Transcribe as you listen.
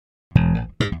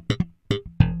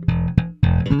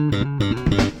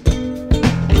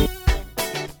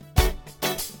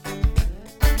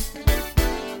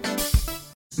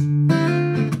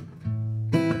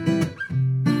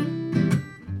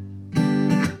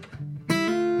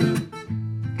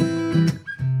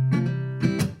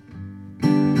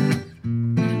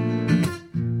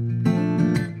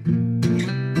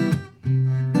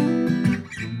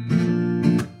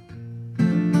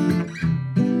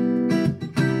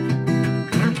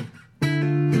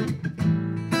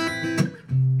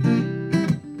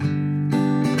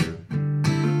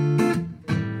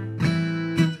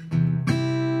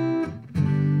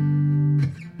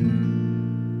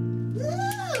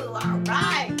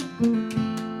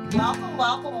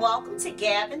Welcome to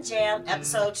Gab and Jam,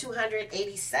 episode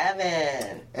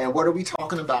 287. And what are we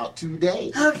talking about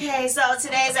today? Okay, so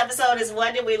today's episode is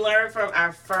what did we learn from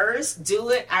our first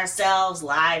do-it-ourselves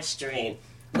live stream,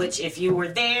 which if you were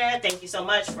there, thank you so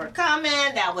much for coming.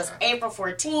 That was April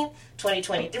 14th,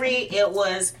 2023. It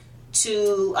was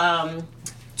to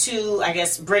I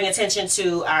guess, bring attention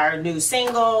to our new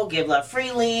single, Give Love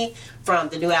Freely, from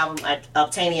the new album,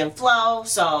 Obtainium Flow.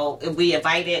 So we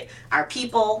invited our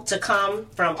people to come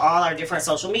from all our different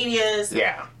social medias.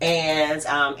 Yeah. And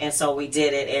so we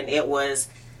did it, and it was,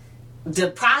 the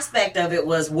prospect of it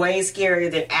was way scarier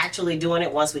than actually doing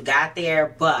it once we got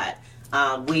there, but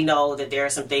we know that there are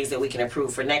some things that we can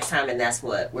improve for next time, and that's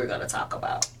what we're going to talk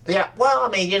about. Yeah, well, I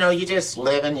mean, you just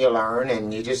live and you learn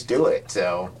and you just do it.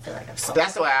 So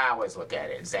that's the way I always look at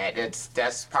it. Is that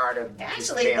that's part of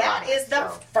actually that is the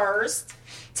first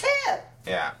tip.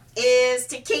 Yeah, is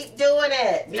to keep doing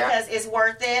it because it's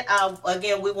worth it.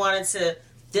 Again, we wanted to,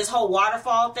 this whole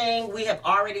waterfall thing, we have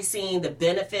already seen the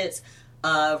benefits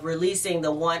of releasing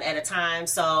the one at a time.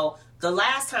 So the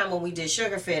last time when we did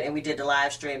Sugar Fit and we did the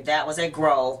live stream, that was at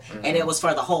Grove, and it was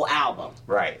for the whole album.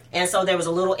 Right. And so there was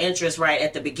a little interest right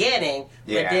at the beginning,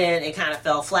 but then it kind of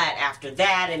fell flat after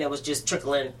that, and it was just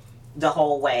trickling the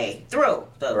whole way through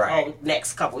the whole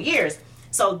next couple years.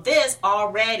 So this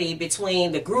already,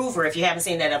 between the Groover, if you haven't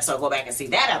seen that episode, go back and see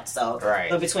that episode.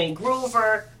 Right. But between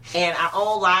Groover and our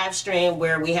own live stream,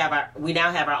 where we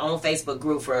now have our own Facebook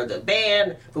group for the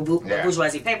band, for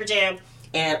Bourgeoisie Paper Jam,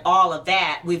 and all of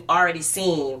that, we've already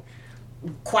seen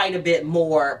quite a bit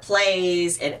more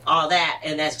plays and all that,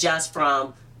 and that's just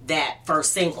from that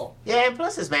first single. Yeah, and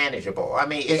plus it's manageable. I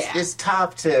mean, it's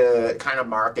tough to kind of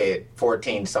market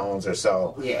 14 songs or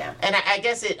so. Yeah. And I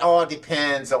guess it all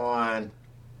depends on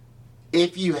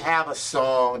if you have a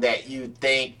song that you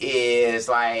think is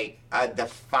like a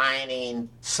defining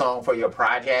song for your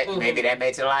project. Maybe that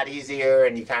makes it a lot easier,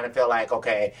 and you kind of feel like,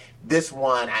 okay, this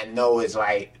one I know is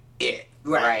like it.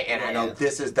 Right, and I know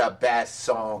this is the best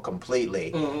song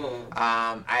completely.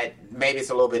 Maybe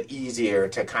it's a little bit easier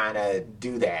to kind of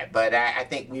do that, but I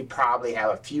think we probably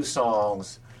have a few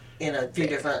songs in a few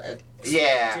different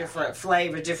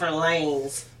flavor, different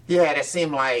lanes. Yeah, that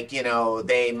seem like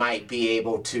they might be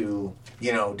able to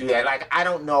do that. Like, I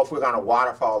don't know if we're gonna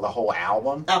waterfall the whole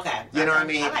album. Okay, you know what I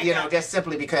mean? Just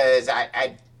simply because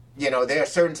I there are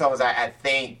certain songs I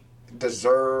think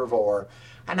deserve, or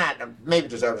maybe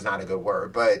deserve is not a good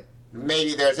word, but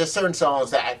maybe there's just certain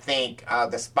songs that I think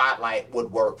the spotlight would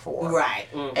work for. Right.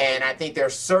 And I think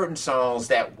there's certain songs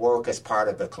that work as part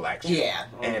of the collection. Yeah.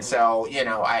 And so,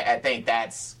 I think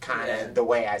that's kind of the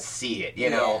way I see it,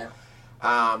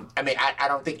 I mean, I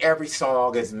don't think every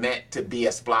song is meant to be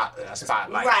a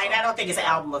spotlight. Right, I don't think it's an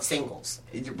album of singles.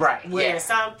 Right, Where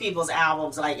some people's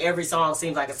albums, like every song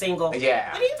seems like a single.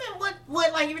 Yeah. But even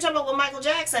what like you were talking about with Michael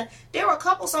Jackson, there were a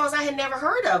couple songs I had never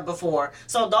heard of before.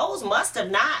 So those must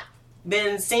have not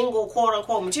been single, quote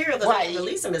unquote, material because they didn't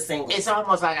release them as singles. It's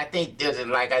almost like I think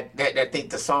I think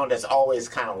the song that's always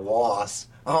kind of lost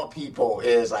on people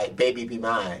is like "Baby Be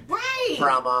Mine,"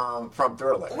 from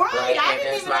Thriller. Right, I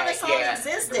didn't even know that song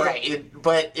existed. Right,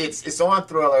 but it's on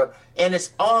Thriller, and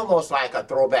it's almost like a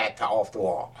throwback to Off the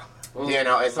Wall.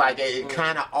 It's like it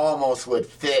kind of almost would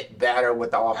fit better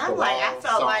with the Off the Wall. I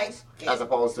felt like as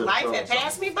opposed to life had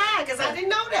passed me by because I didn't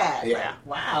know that. Yeah,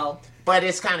 wow. But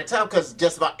it's kind of tough because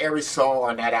just about every song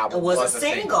on that album was a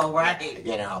single, right?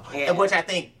 And which I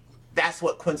think that's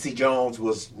what Quincy Jones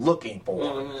was looking for.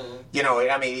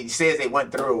 I mean, he says they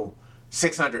went through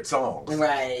 600 songs,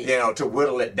 right? To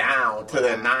whittle it down to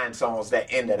the 9 songs that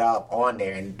ended up on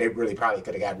there, and they really probably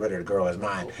could have got rid of "The Girl Is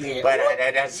Mine." Yeah. But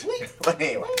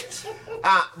anyway,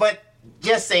 but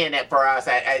just saying that for us,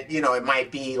 it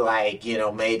might be like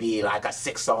maybe like a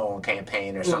 6-song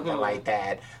campaign or something like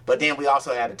that. But then we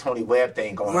also had a Tony Webb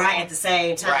thing going on at the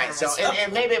same time. Right. So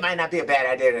and maybe it might not be a bad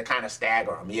idea to kind of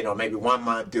stagger them. Maybe one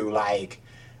month do like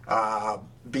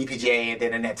BPJ, and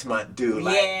then the next month do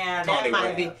like Tony that might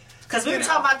Webb. be. Because we were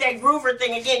talking about that groover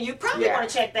thing again. You probably want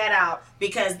to check that out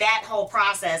because that whole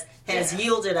process has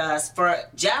yielded us for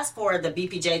the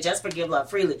BPJ, just for Give Love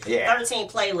Freely, 13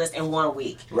 playlists in 1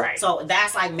 week. Right. So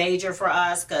that's like major for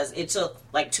us because it took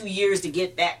like 2 years to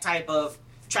get that type of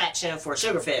traction for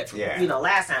Sugarfit,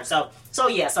 last time. So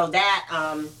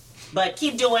that, but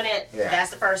keep doing it. Yeah.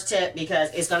 That's the first tip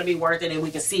because it's going to be worth it and we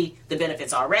can see the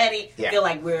benefits already. Yeah. Feel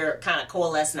like we're kind of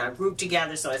coalescing our group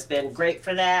together, so it's been great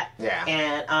for that. Yeah.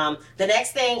 And the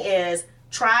next thing is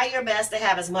try your best to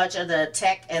have as much of the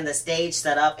tech and the stage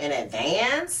set up in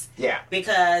advance. Yeah.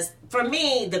 Because for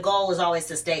me, the goal is always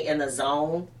to stay in the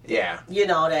zone. Yeah.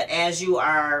 That as you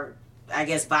are, I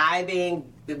guess, vibing,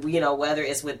 whether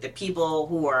it's with the people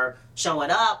who are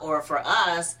showing up or for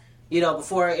us,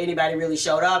 before anybody really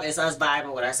showed up, it's us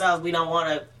vibing with ourselves. We don't want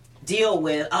to deal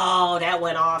with, that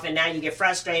went off, and now you get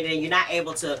frustrated, and you're not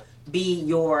able to be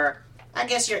your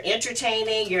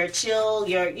entertaining, your chill,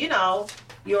 your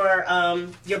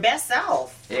best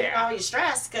self. Yeah. You're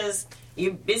stressed because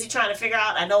you're busy trying to figure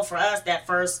out. I know for us,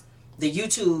 the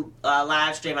YouTube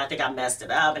live stream, I think I messed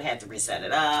it up and had to reset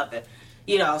it up, and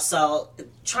so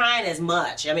trying as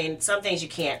much. I mean, some things you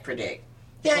can't predict.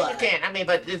 Yeah, you can. I mean,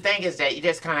 but the thing is that you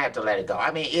just kind of have to let it go. I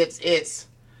mean, it's.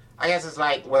 I guess it's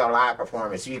like with a live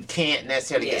performance. You can't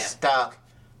necessarily get stuck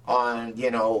on,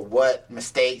 what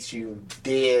mistakes you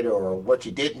did or what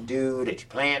you didn't do that you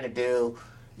plan to do.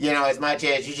 As much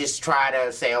as you just try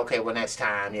to say, okay, well, next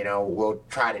time, we'll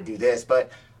try to do this. But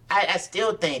I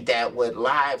still think that with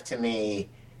live, to me,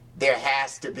 there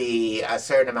has to be a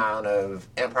certain amount of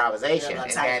improvisation.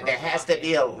 And that there has to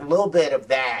be a little bit of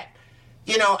that.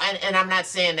 And I'm not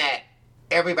saying that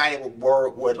everybody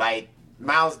would like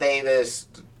Miles Davis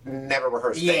never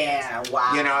rehearsed things. Yeah,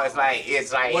 wow.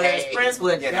 It's like whereas Prince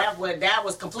would, that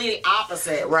was completely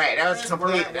opposite. Right, that was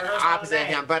completely opposite of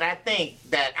him. But I think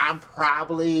that I'm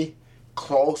probably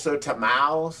closer to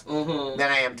Miles than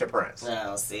I am to Prince.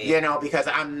 Oh, see. Because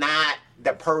I'm not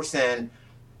the person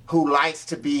who likes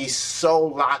to be so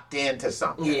locked into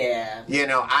something. Yeah.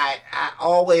 I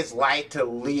always like to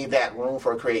leave that room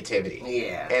for creativity.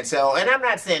 Yeah. And I'm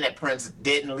not saying that Prince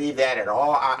didn't leave that at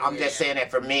all. I'm just saying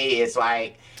that for me, it's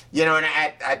like, and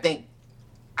I think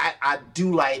I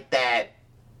do like that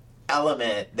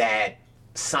element that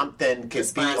something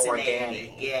could be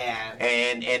organic. Yeah.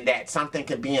 And that something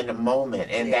could be in the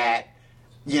moment and that,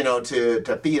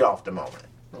 to feed off the moment.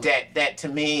 That to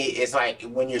me is like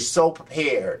when you're so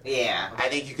prepared. Yeah, I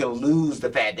think you can lose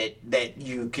the fact that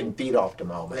you can feed off the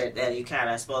moment. That you kind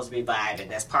of supposed to be vibing.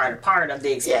 That's part of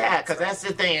the experience. Yeah, because that's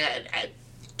the thing.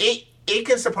 It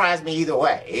can surprise me either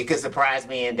way. It could surprise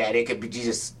me in that it could be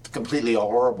just completely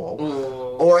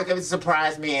horrible, or it could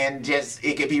surprise me and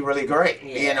it could be really great.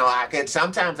 Yeah.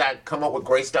 Sometimes I come up with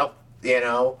great stuff,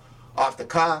 off the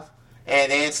cuff.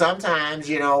 And then sometimes,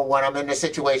 when I'm in a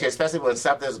situation, especially when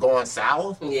something's going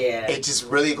south, it just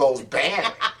really goes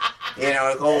bad.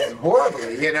 It goes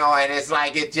horribly, and it's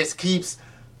like it just keeps,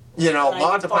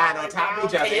 multiplying on top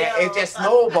of each other. It just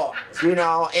snowballs,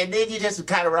 and then you just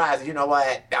kind of realize, you know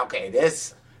what, okay,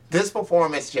 this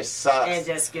performance just sucks. It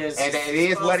just goes. And it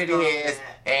is what it is.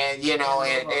 And,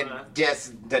 and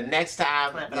just the next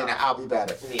time, I'll be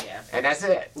better. Yeah. And that's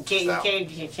it. You can't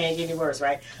get any worse,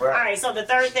 right? All right, so the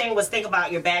third thing was think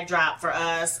about your backdrop for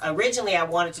us. Originally, I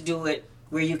wanted to do it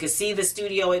where you could see the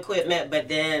studio equipment, but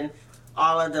then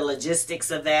all of the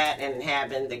logistics of that and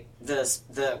having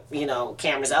the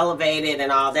cameras elevated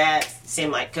and all that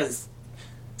seemed like it was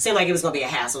going to be a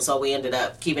hassle, so we ended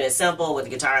up keeping it simple with the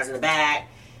guitars in the back,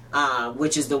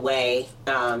 which is the way,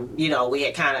 we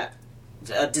had kind of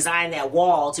designed that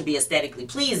wall to be aesthetically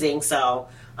pleasing, so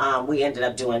we ended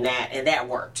up doing that, and that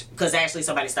worked because actually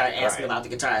somebody started asking about the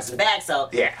guitars in the back, so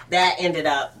that ended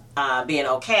up being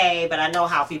okay. But I know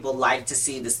how people like to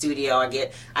see the studio.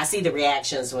 I see the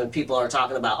reactions when people are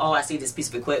talking about, I see this piece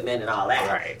of equipment and all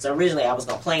that. Right. So originally I was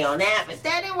going to play on that, but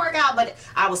that didn't work out. But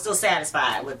I was still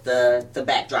satisfied with the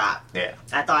backdrop. Yeah.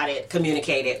 I thought it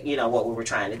communicated, what we were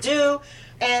trying to do.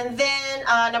 And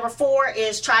then number 4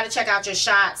 is try to check out your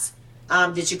shots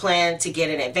that you plan to get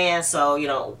in advance. So,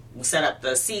 we set up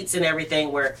the seats and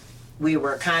everything where we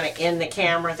were kind of in the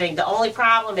camera thing. The only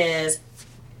problem is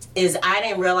I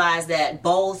didn't realize that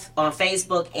both on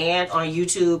Facebook and on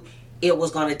YouTube, it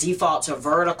was going to default to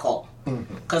vertical.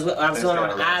 Because I was doing it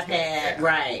on an iPad,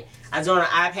 right. I was doing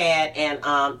it on an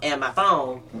iPad and my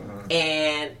phone.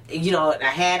 and I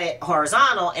had it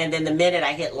horizontal, and then the minute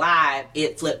I hit live,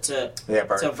 it flipped to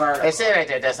vertical. They say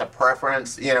that that's a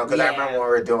preference, because I remember when we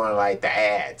were doing like the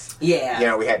ads.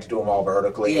 Yeah. We had to do them all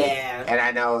vertically. Yeah. And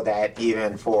I know that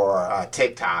even for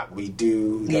TikTok, we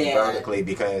do them vertically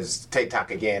because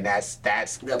TikTok, again, that's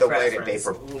the way that they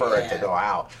prefer it to go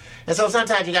out. And so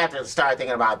sometimes you got to start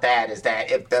thinking about that, is that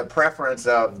if the preference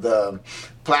of the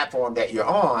platform that you're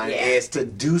on is to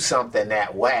do something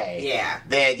that way,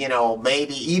 then,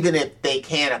 maybe even if they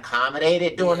can't accommodate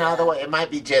it doing another way, it might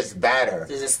be just better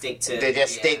to just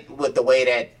stick with the way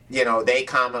that, they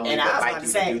commonly like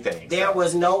you to do things. There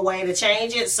was no way to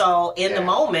change it, so in the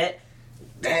moment,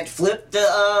 that flipped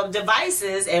the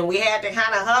devices, and we had to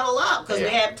kind of huddle up because we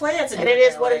had plans to do it. And it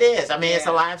is what it is. I mean, it's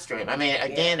a live stream. I mean,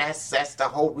 again, that's the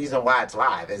whole reason why it's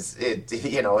live. Is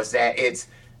that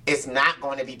it's not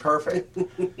going to be perfect. I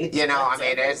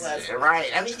mean, that's right.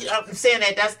 I mean, I'm saying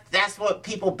that's what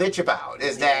people bitch about,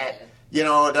 is that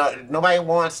nobody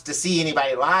wants to see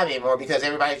anybody live anymore because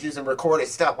everybody's using recorded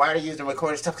stuff. Why are they using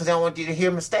recorded stuff? Because they don't want you to hear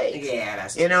mistakes. Yeah,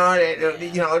 that's true.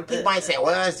 People might say,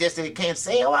 well, it's just that you can't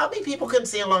sing. Well, I mean, people couldn't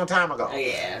sing a long time ago.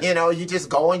 Yeah. You just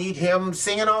go and you'd hear them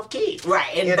singing off key.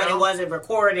 Right, but it wasn't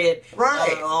recorded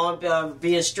on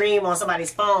via stream on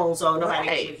somebody's phone, so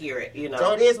nobody could hear it,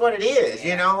 So it is what it is,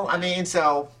 I mean,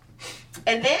 so.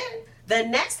 And then the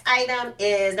next item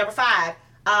is number 5.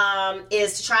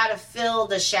 Is to try to fill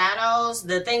the shadows.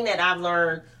 The thing that I've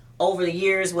learned over the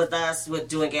years with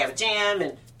doing Gavin Jam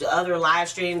and the other live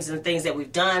streams and things that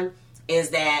we've done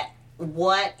is that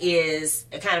what is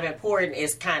kind of important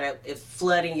is kind of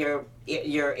flooding your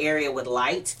area with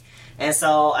light. And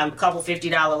so I'm a couple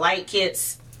 $50 light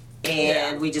kits,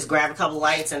 and we just grabbed a couple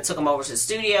lights and took them over to the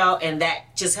studio, and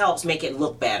that just helps make it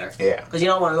look better. Yeah. Because you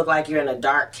don't want to look like you're in a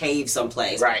dark cave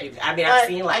someplace. Right. I mean, I've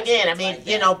seen like... Again, I mean,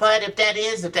 but if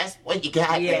that's what you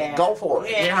got, then go for it.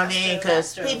 Yeah, you know what I mean?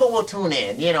 Because people will tune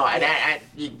in, and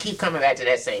you keep coming back to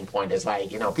that same point. It's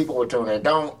like, people will tune in.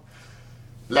 Don't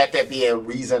let that be a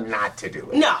reason not to do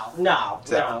it. No.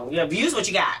 Use what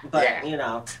you got. But,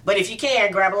 but if you can,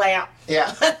 grab a lamp.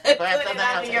 Yeah. Put it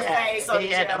under your face so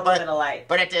you have a little bit of light.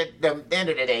 But at the end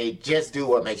of the day, just do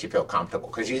what makes you feel comfortable.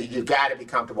 Because you got to be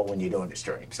comfortable when you're doing the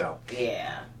stream. So.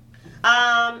 Yeah.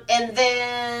 And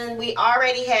then we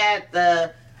already had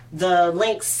the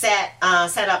link set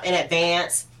up in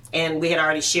advance. And we had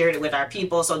already shared it with our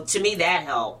people. So to me, that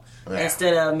helped. Yeah.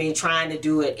 Instead of me trying to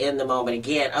do it in the moment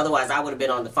again. Otherwise, I would have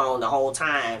been on the phone the whole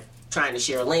time trying to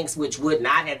share links, which would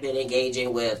not have been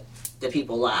engaging with the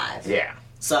people live. Yeah.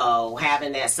 So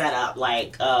having that set up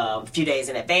like a few days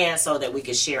in advance so that we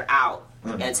could share out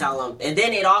and tell them. And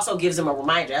then it also gives them a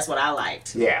reminder. That's what I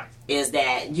liked. Yeah. Is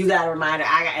that you got a reminder.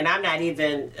 And I'm not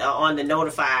even on the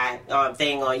notify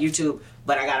thing on YouTube,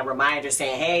 but I got a reminder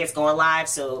saying, hey, it's going live.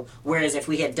 So whereas if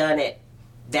we had done it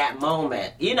that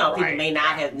moment, people may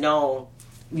not have known,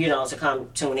 to come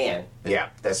tune in. Yeah,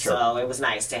 that's true. So it was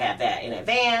nice to have that in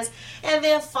advance. And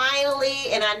then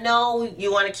finally, and I know you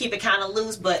want to keep it kind of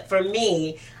loose, but for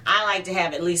me, I like to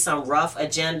have at least some rough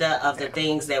agenda of the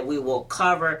things that we will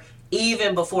cover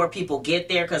even before people get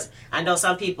there, because I know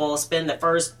some people spend the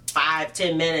first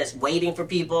 5-10 minutes waiting for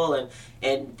people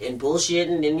and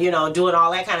bullshitting and, doing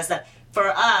all that kind of stuff. For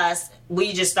us,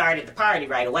 we just started the party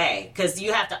right away, because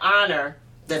you have to honor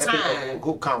the time.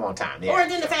 Who come on time, yeah. Or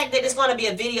then the fact that it's going to be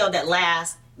a video that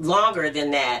lasts longer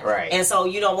than that. Right. And so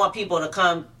you don't want people to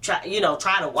come try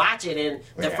to watch it, and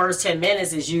the first 10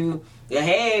 minutes is you,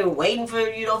 hey, waiting for,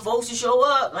 folks to show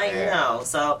up. Like,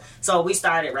 So we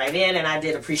started right in, and I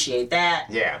did appreciate that.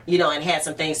 Yeah. And had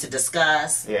some things to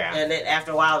discuss. Yeah. And then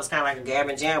after a while, it was kind of like a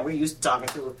Gavin Jam. We're used to talking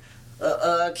to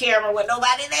a camera with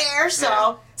nobody there.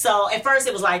 So at first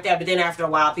it was like that, but then after a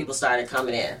while people started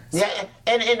coming in. So. Yeah,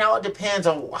 and it all depends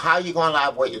on how you're going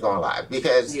live, what you're going live.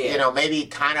 Because, maybe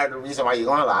kind of the reason why you're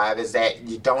going live is that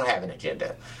you don't have an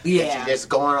agenda. Yeah. That you're just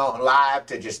going on live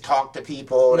to just talk to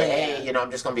people. That, hey, I'm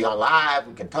just going to be on live.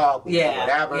 We can talk. We can do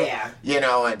whatever. Yeah.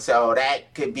 And so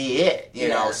that could be it.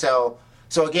 Know. So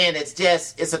again,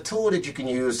 it's a tool that you can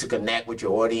use to connect with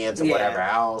your audience and whatever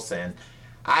else. And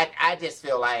I just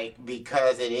feel like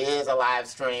because it is a live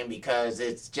stream, because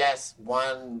it's just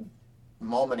one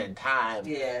moment in time,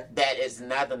 that is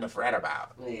nothing to fret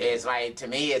about. Yeah. It's like, to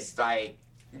me, it's like,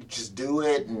 just do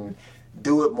it and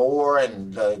do it more,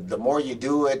 and the more you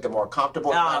do it, the more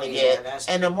comfortable you're going to get,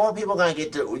 and the more people are going to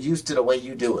get used to the way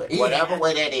you do it, whatever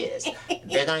way that is.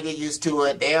 They're going to get used to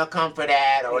it. They'll come for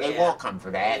that, or they won't come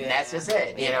for that, and that's just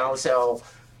it. So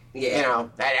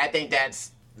I think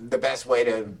that's the best way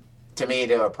to me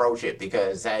to approach it,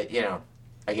 because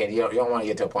Again, you don't want to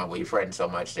get to a point where you're fretting so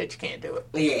much that you can't do it.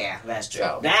 Yeah, that's true.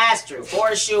 So. That's true,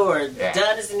 for sure. Yeah.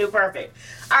 Done is the new perfect.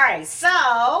 All right,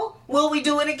 so will we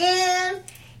do it again?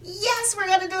 Yes, we're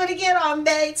going to do it again on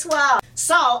May 12th.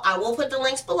 So I will put the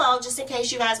links below just in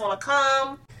case you guys want to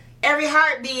come. Every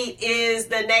Heartbeat is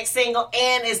the next single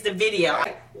and is the video.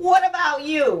 What about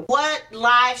you? What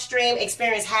live stream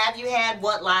experience have you had?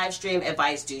 What live stream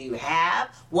advice do you have?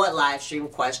 What live stream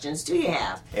questions do you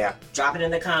have? Yeah. Drop it in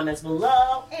the comments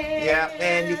below.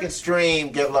 And you can stream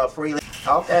Give Love Freely.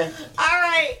 Okay. All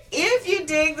right. If you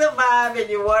dig the vibe and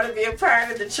you want to be a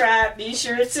part of the tribe, be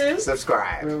sure to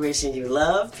Subscribe. We're wishing you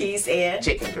love, peace, and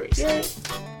Chicken grease. good.